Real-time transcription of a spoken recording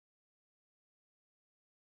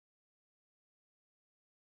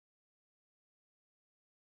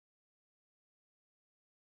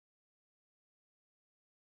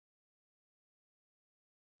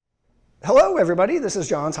Hello everybody, this is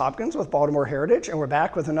Johns Hopkins with Baltimore Heritage, and we're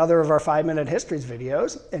back with another of our 5-Minute Histories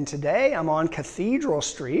videos. And today I'm on Cathedral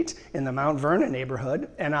Street in the Mount Vernon neighborhood,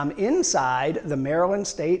 and I'm inside the Maryland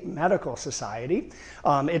State Medical Society.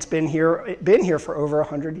 It's been here for over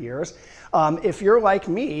 100 years. If you're like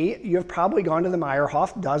me, you've probably gone to the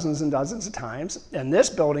Meyerhof dozens and dozens of times, and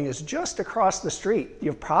this building is just across the street.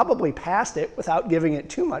 You've probably passed it without giving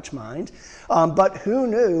it too much mind, but who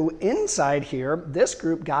knew inside here, this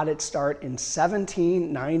group got its start in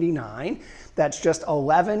 1799. That's just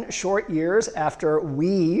 11 short years after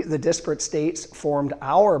we, the disparate states, formed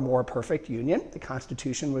our more perfect union. The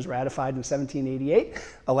Constitution was ratified in 1788.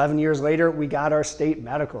 11 years later, we got our state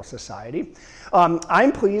medical society.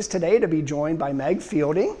 I'm pleased today to be joined by Meg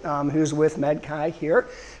Fielding, who's with MedChi here.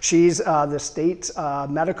 She's the state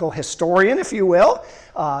medical historian, if you will,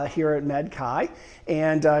 here at MedChi.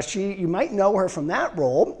 And you might know her from that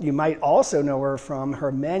role. You might also know her from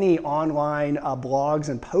her many online blogs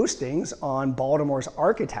and postings on Baltimore's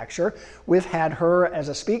architecture. We've had her as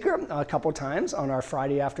a speaker a couple times on our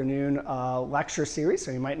Friday afternoon lecture series,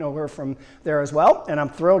 so you might know her from there as well. And I'm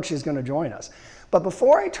thrilled she's going to join us. But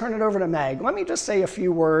before I turn it over to Meg, let me just say a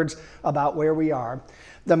few words about where we are.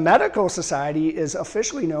 The Medical Society is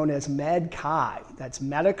officially known as MedChi. That's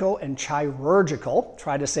medical and chirurgical.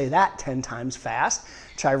 Try to say that 10 times fast.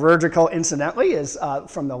 Chirurgical, incidentally, is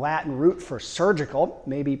from the Latin root for surgical.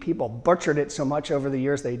 Maybe people butchered it so much over the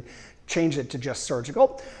years they changed it to just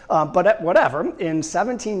surgical. But whatever, in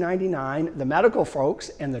 1799, the medical folks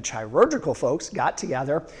and the chirurgical folks got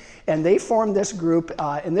together and they formed this group,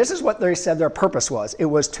 and this is what they said their purpose was. It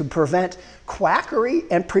was to prevent quackery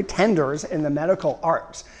and pretenders in the medical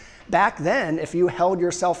arts. Back then, if you held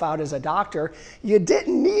yourself out as a doctor, you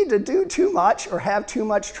didn't need to do too much or have too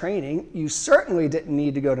much training. You certainly didn't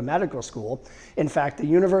need to go to medical school. In fact, the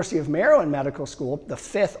University of Maryland Medical School, the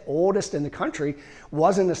 5th oldest in the country,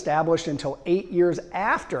 wasn't established until 8 years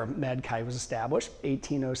after MedChi was established,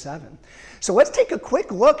 1807. So let's take a quick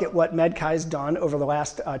look at what MedChi has done over the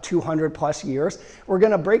last 200 plus years. We're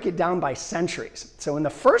going to break it down by centuries. So in the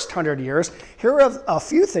first 100 years, here are a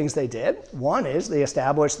few things they did. One is they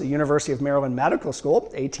established the University of Maryland Medical School,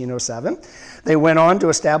 1807. They went on to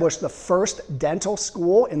establish the first dental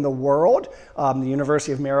school in the world, the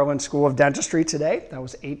University of Maryland School of Dentistry today. That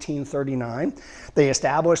was 1839. They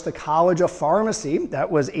established the College of Pharmacy. That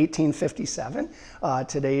was 1857,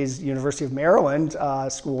 today's University of Maryland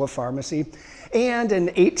School of Pharmacy. And in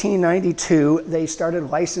 1892, they started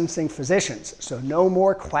licensing physicians. So no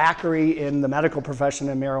more quackery in the medical profession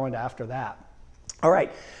in Maryland after that. All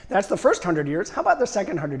right, that's the first 100 years. How about the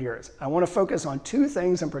second 100 years? I want to focus on two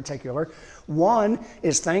things in particular. One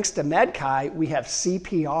is thanks to MedChi, we have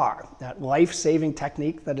CPR, that life-saving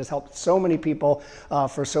technique that has helped so many people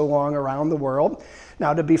for so long around the world.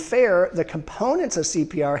 Now, to be fair, the components of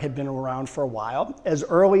CPR had been around for a while. As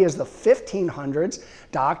early as the 1500s,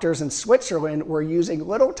 doctors in Switzerland were using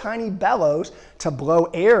little tiny bellows to blow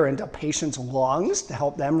air into patients' lungs to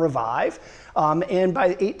help them revive. And by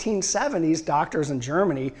the 1870s, doctors in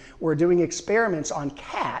Germany were doing experiments on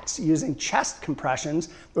cats using chest compressions,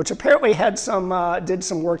 which apparently had did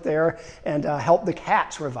some work there and helped the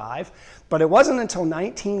cats revive. But it wasn't until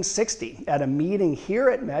 1960 at a meeting here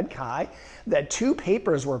at MedChi that two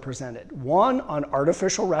papers were presented. One on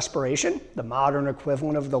artificial respiration, the modern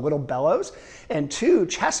equivalent of the little bellows, and two,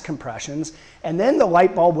 chest compressions. And then the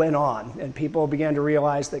light bulb went on and people began to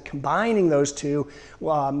realize that combining those two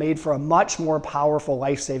made for a much more powerful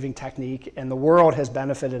life-saving technique, and the world has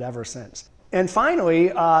benefited ever since. And finally,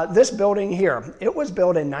 this building here, it was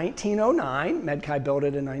built in 1909. MedChi built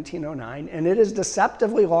it in 1909, and it is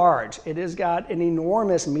deceptively large. It has got an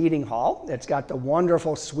enormous meeting hall. It's got the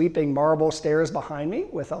wonderful sweeping marble stairs behind me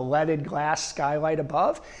with a leaded glass skylight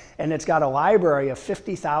above, and it's got a library of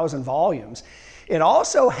 50,000 volumes. It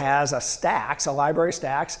also has a library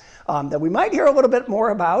stacks that we might hear a little bit more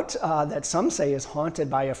about, that some say is haunted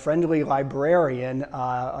by a friendly librarian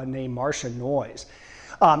named Marcia Noyes.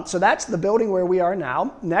 So that's the building where we are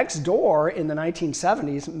now. Next door in the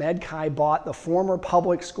 1970s, MedChi bought the former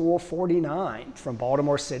Public School 49 from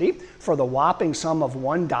Baltimore City for the whopping sum of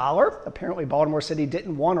 $1. Apparently Baltimore City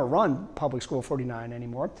didn't want to run Public School 49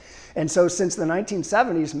 anymore. And so since the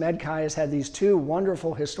 1970s, MedChi has had these two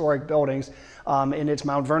wonderful historic buildings in its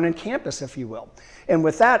Mount Vernon campus, if you will. And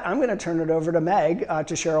with that, I'm going to turn it over to Meg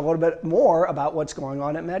to share a little bit more about what's going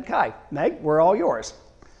on at MedChi. Meg, we're all yours.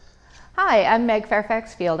 Hi, I'm Meg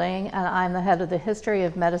Fairfax Fielding, and I'm the head of the History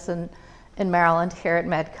of Medicine in Maryland here at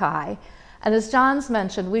MedChi. And as John's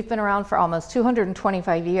mentioned, we've been around for almost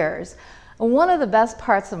 225 years. And one of the best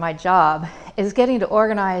parts of my job is getting to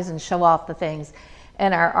organize and show off the things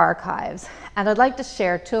in our archives. And I'd like to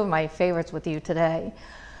share two of my favorites with you today.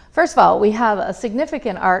 First of all, we have a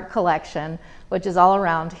significant art collection, which is all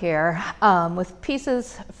around here, with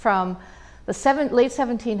pieces from the late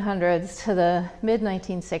 1700s to the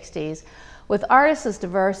mid-1960s, with artists as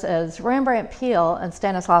diverse as Rembrandt Peale and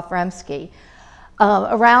Stanislaw Remsky.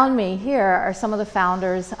 Around me here are some of the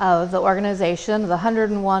founders of the organization, the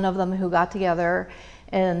 101 of them who got together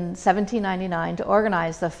in 1799 to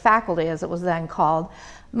organize the faculty, as it was then called.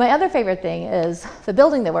 My other favorite thing is the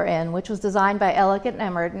building that we're in, which was designed by Ellicott and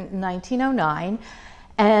Emmert in 1909.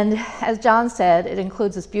 And as John said, it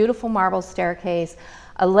includes this beautiful marble staircase,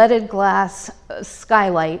 a leaded glass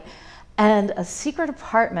skylight, and a secret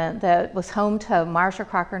apartment that was home to Marcia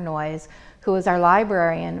Crocker Noyes, who was our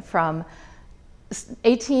librarian from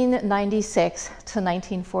 1896 to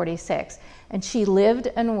 1946. And she lived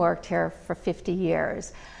and worked here for 50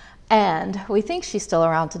 years. And we think she's still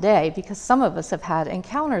around today because some of us have had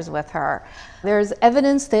encounters with her. There's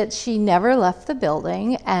evidence that she never left the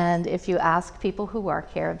building, and if you ask people who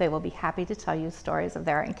work here, they will be happy to tell you stories of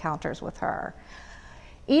their encounters with her.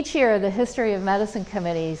 Each year, the History of Medicine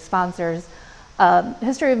Committee sponsors a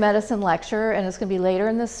History of Medicine lecture, and it's going to be later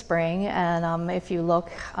in the spring. And if you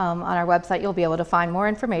look on our website, you'll be able to find more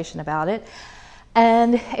information about it.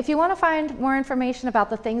 And if you want to find more information about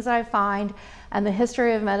the things that I find and the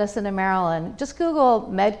history of medicine in Maryland, just Google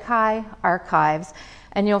MedChi archives,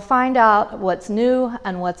 and you'll find out what's new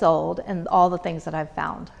and what's old and all the things that I've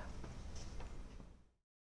found.